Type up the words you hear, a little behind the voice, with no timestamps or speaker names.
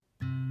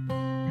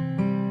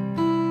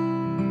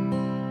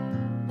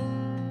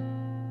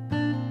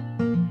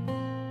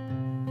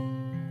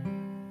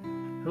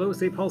Hello,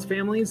 St. Paul's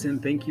families,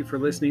 and thank you for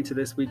listening to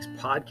this week's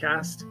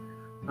podcast.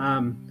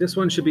 This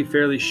one should be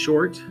fairly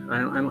short. I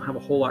don't have a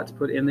whole lot to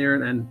put in there,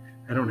 and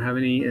I don't have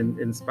any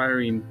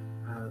inspiring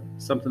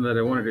something that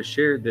I wanted to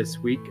share this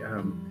week.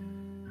 I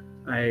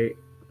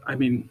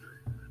mean,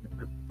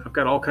 I've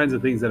got all kinds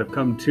of things that have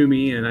come to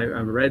me, and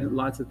I've read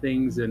lots of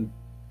things, and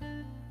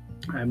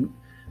I'm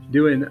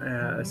doing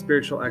a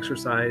spiritual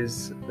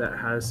exercise that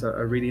has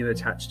a reading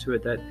attached to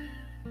it that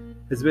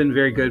has been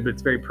very good, but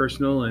it's very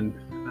personal and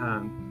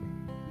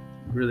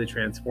really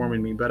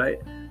transforming me. But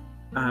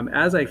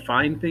as I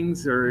find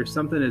things, or if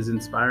something is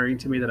inspiring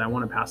to me that I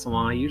want to pass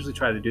along, I usually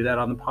try to do that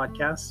on the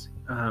podcast.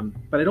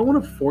 But I don't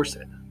want to force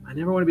it. I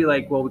never want to be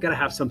like, well, we got to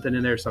have something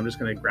in there, so I'm just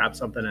going to grab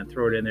something and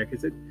throw it in there,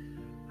 because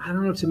I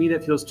don't know, to me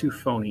that feels too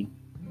phony.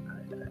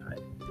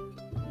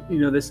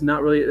 That's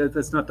not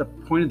the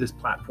point of this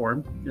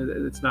platform.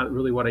 It's not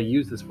really what I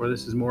use this for.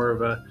 This is more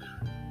of a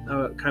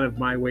kind of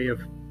my way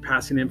of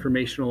passing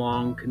information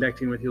along,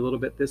 connecting with you a little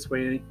bit this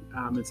way,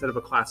 instead of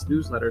a class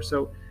newsletter.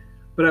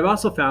 But I've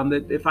also found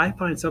that if I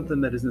find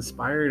something that is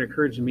inspiring,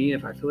 encouraging me,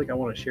 if I feel like I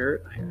want to share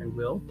it, I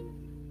will.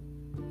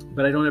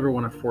 But I don't ever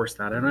want to force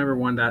that. I don't ever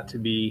want that to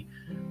be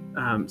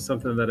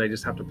something that I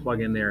just have to plug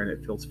in there and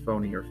it feels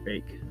phony or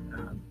fake.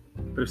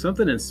 But if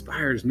something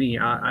inspires me,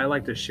 I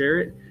like to share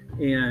it,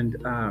 and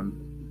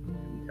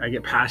I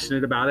get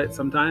passionate about it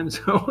sometimes.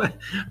 So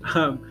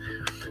I'm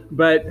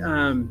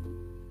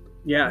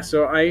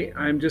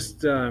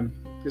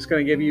just going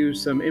to give you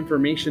some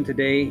information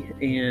today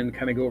and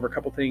kind of go over a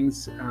couple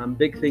things.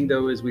 Big thing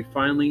though is we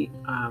finally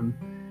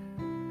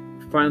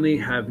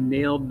have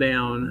nailed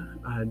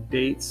down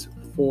dates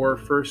for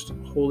First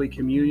Holy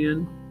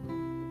Communion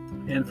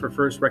and for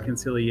First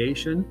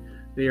Reconciliation.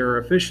 They are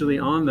officially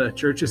on the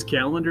church's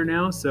calendar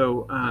now.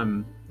 So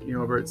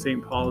over at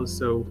St. Paul's.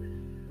 So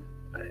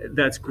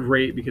that's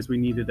great, because we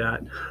needed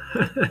that.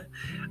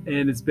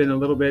 And it's been a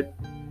little bit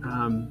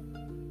on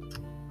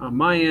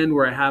my end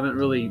where I haven't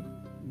really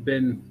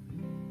been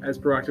as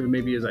proactive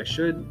maybe as I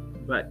should,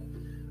 but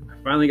I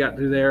finally got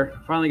through there.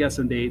 Finally got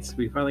some dates.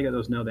 We finally got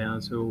those nailed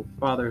down. So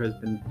Father has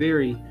been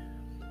very,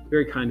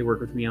 very kind to work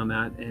with me on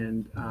that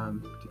and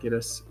to get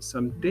us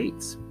some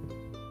dates.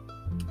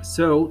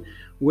 So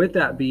with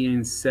that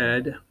being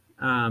said,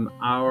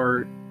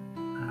 our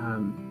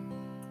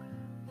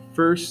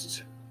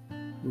first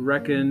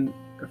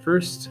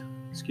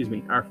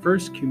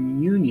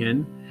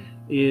communion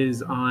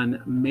is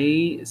on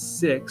May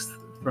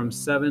 6th from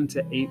 7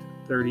 to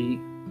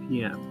 8:30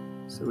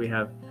 p.m. So we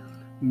have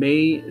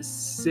May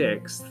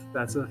 6th,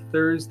 that's a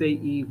Thursday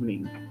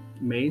evening,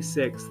 May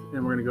 6th,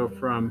 and we're going to go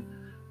from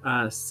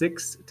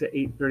 6 to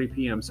 8:30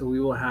 p.m. So we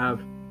will have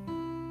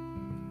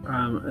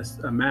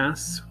a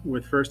Mass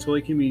with First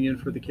Holy Communion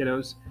for the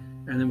kiddos,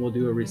 and then we'll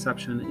do a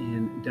reception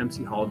in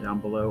Dempsey Hall down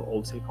below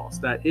Old St. Paul's.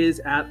 That is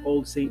at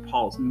Old St.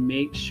 Paul's.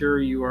 Make sure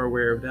you are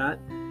aware of that,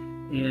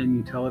 and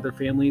you tell other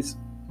families.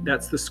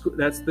 That's the school.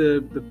 That's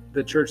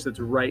the church that's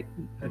right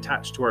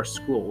attached to our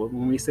school.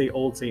 When we say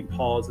Old St.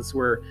 Paul's, it's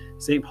where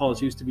St.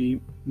 Paul's used to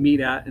meet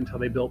at until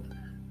they built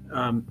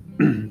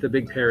the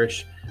big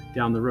parish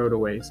down the road a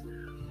ways.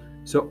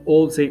 So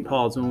Old St.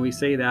 Paul's, when we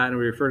say that and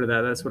we refer to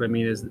that, that's what I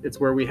mean, is it's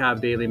where we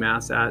have daily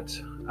Mass at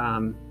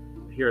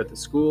here at the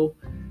school.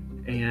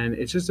 And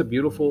it's just a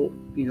beautiful,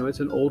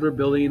 it's an older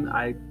building.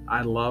 I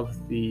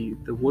love the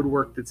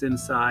woodwork that's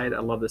inside.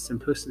 I love the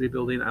simplicity of the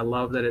building. I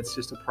love that it's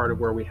just a part of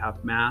where we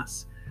have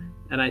Mass.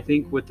 And I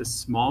think with the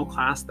small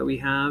class that we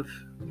have,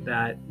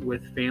 that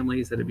with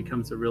families, that it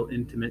becomes a real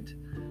intimate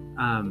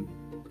kind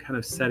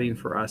of setting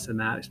for us in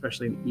that,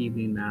 especially an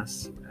evening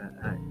Mass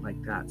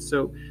like that.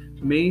 So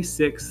May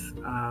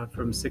 6th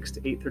from 6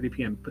 to 8:30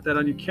 p.m. Put that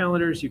on your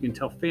calendars. You can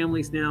tell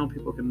families now.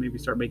 People can maybe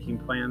start making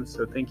plans.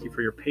 So thank you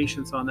for your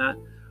patience on that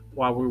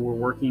while we were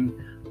working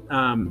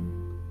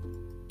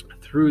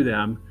through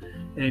them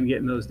and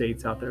getting those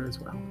dates out there as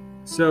well.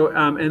 So,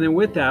 and then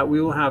with that, we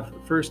will have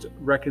First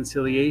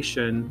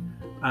Reconciliation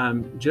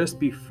just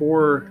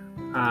before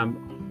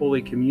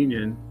Holy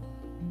Communion.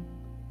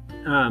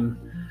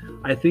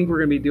 I think we're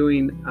going to be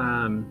doing,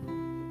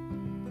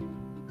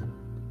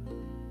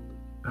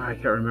 I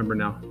can't remember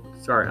now.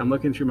 Sorry, I'm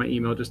looking through my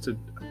email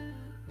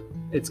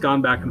it's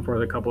gone back and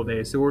forth a couple of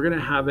days. So we're going to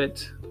have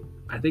it,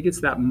 I think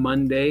it's that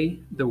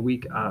Monday, the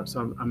week of.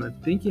 So I'm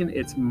thinking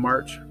it's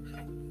March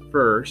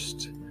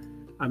 1st.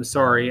 I'm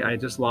sorry, I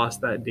just lost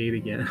that date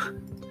again.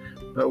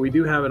 But we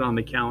do have it on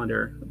the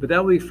calendar. But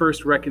that will be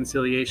First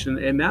Reconciliation,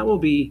 and that will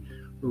be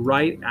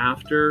right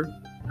after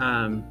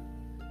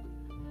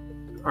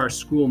our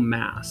school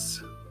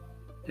Mass.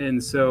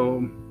 And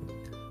so,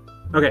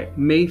 okay,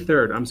 May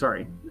 3rd, I'm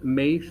sorry.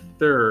 May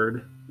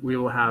 3rd, we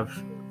will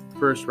have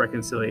First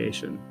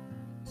Reconciliation.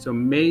 So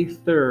May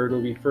 3rd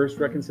will be First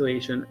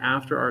Reconciliation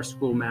after our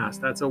school Mass.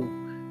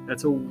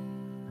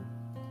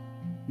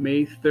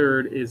 May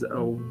 3rd is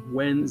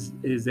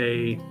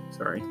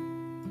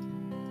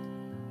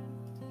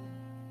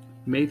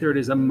May 3rd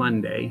is a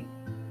Monday.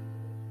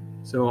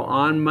 So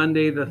on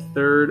Monday, the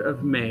 3rd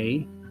of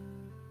May,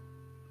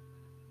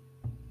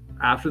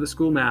 after the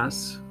school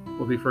Mass,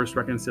 will be First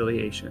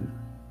Reconciliation.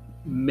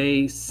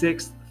 May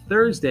 6th,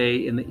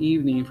 Thursday in the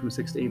evening from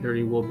 6 to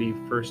 8:30 will be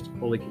First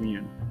Holy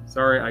Communion.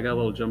 Sorry, I got a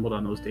little jumbled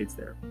on those dates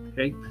there.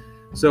 Okay,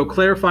 so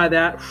clarify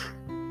that.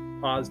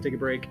 Pause, take a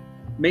break.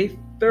 May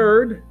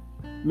 3rd,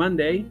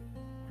 Monday,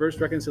 First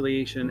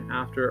Reconciliation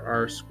after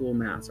our school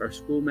mass. Our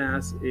school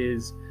mass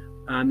is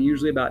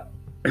usually about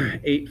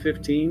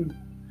 8:15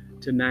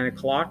 to 9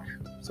 o'clock.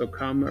 So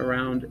come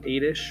around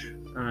 8-ish.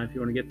 If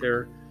you want to get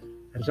there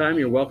at a time,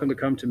 you're welcome to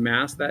come to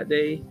mass that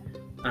day.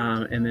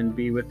 And then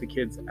be with the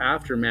kids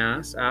after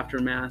mass. After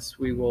mass,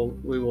 we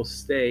will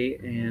stay,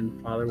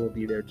 and Father will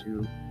be there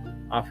to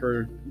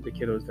offer the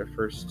kiddos their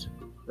first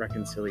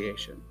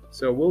reconciliation.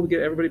 So we'll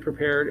get everybody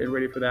prepared and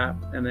ready for that.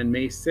 And then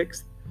May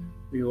 6th,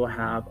 we will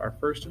have our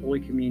First Holy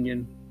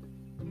Communion,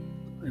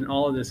 and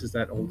all of this is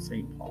at Old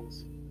St.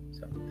 Paul's.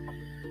 So,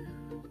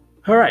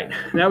 all right,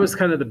 that was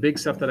kind of the big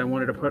stuff that I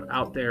wanted to put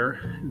out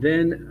there.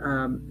 Then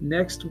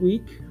next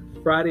week,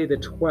 Friday the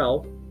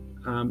 12th,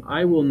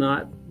 I will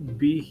not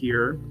be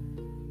here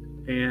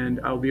and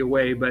I'll be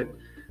away, but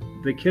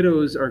the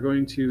kiddos are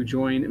going to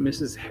join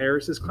Mrs.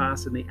 Harris's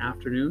class in the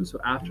afternoon. So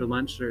after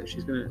lunch, they're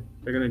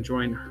going to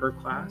join her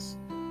class,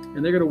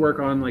 and they're going to work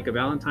on like a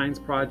Valentine's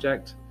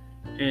project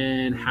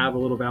and have a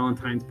little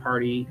Valentine's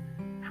party,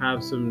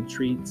 have some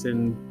treats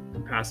and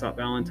pass out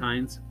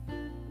Valentines.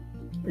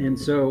 And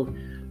so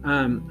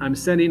I'm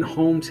sending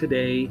home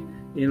today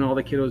in all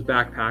the kiddos'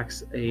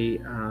 backpacks a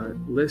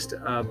list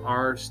of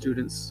our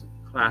students'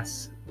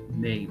 class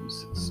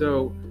names.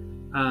 So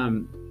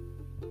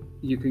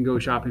you can go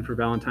shopping for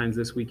Valentines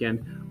this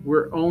weekend.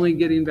 We're only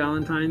getting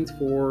Valentines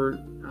for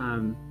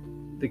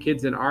the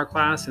kids in our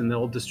class, and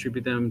they'll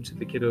distribute them to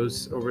the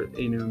kiddos over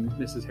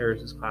Mrs.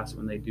 Harris's class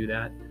when they do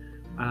that.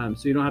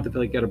 So you don't have to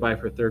feel like you got to buy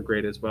for third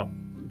grade as well,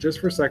 just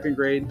for second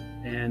grade,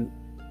 and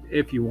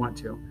if you want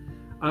to.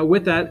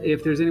 With that,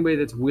 if there's anybody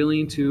that's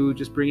willing to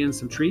just bring in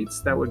some treats,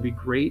 that would be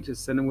great.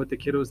 Just send them with the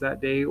kiddos that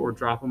day or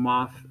drop them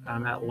off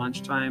at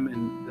lunchtime,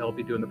 and they'll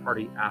be doing the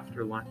party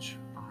after lunch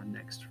on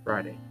next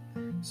Friday.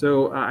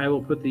 So I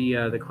will put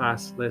the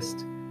class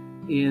list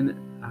in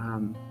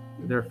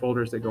their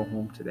folders that go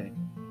home today.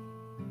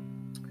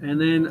 And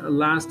then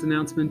last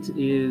announcement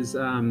is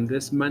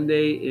this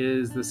Monday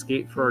is the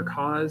Skate for a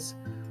Cause,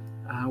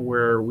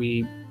 where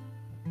we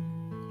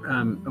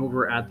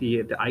over at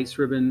the ice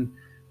ribbon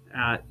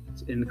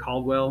in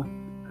Caldwell,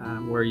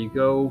 where you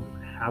go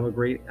have a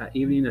great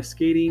evening of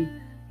skating,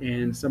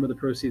 and some of the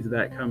proceeds of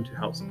that come to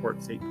help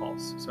support St.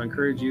 Paul's. So I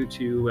encourage you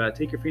to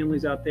take your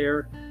families out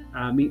there,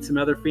 meet some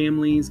other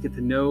families, get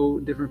to know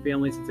different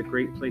families. It's a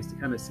great place to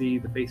kind of see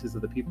the faces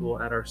of the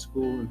people at our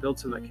school and build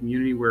some of that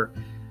community where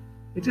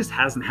it just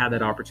hasn't had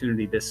that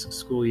opportunity this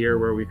school year,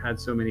 where we've had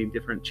so many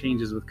different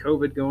changes with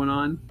COVID going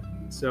on.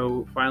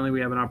 So finally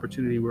we have an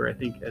opportunity where I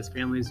think as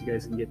families, you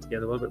guys can get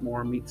together a little bit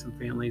more, meet some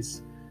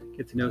families,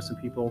 get to know some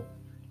people,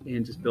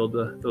 and just build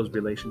those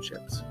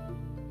relationships.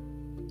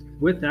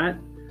 With that,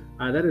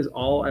 that is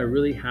all I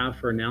really have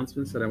for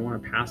announcements that I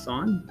want to pass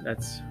on.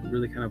 That's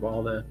really kind of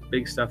all the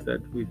big stuff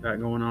that we've got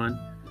going on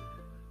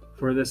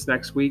for this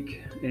next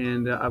week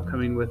and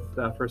upcoming with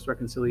First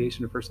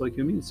Reconciliation and First Holy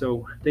Communion.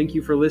 So thank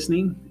you for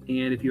listening.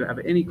 And if you have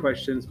any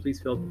questions,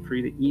 please feel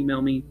free to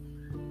email me.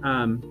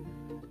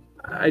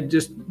 I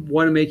just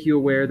want to make you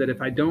aware that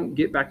if I don't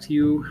get back to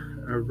you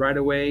right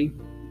away,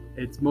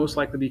 it's most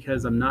likely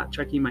because I'm not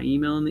checking my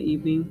email in the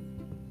evening.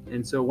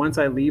 And so once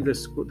I leave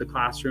the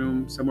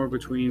classroom somewhere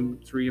between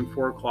 3 and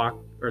 4 o'clock,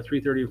 or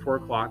 3:30 and 4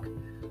 o'clock,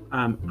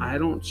 I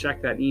don't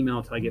check that email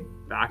until I get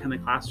back in the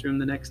classroom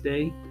the next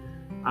day.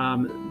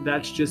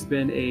 That's just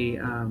been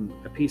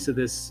a piece of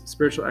this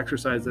spiritual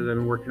exercise that I've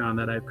been working on,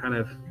 that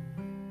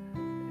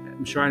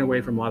I'm shying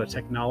away from a lot of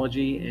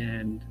technology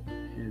and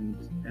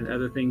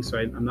other things. So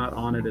I'm not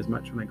on it as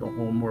much when I go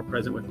home, more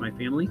present with my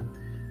family.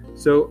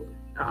 So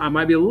I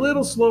might be a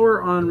little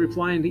slower on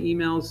replying to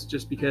emails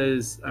just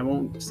because I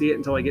won't see it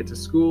until I get to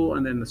school,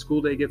 and then the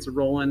school day gets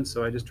rolling.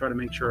 So I just try to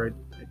make sure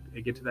I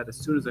get to that as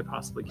soon as I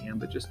possibly can.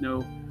 But just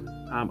know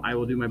I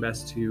will do my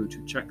best to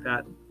check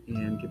that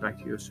and get back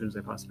to you as soon as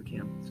I possibly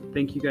can. So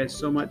thank you guys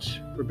so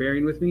much for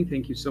bearing with me.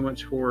 Thank you so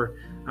much for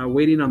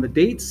waiting on the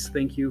dates.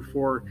 Thank you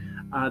for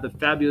the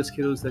fabulous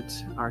kiddos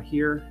that are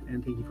here,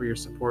 and thank you for your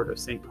support of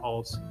St.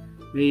 Paul's.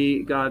 May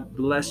God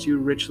bless you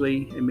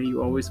richly, and may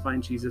you always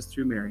find Jesus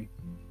through Mary.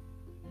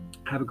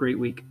 Have a great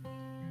week.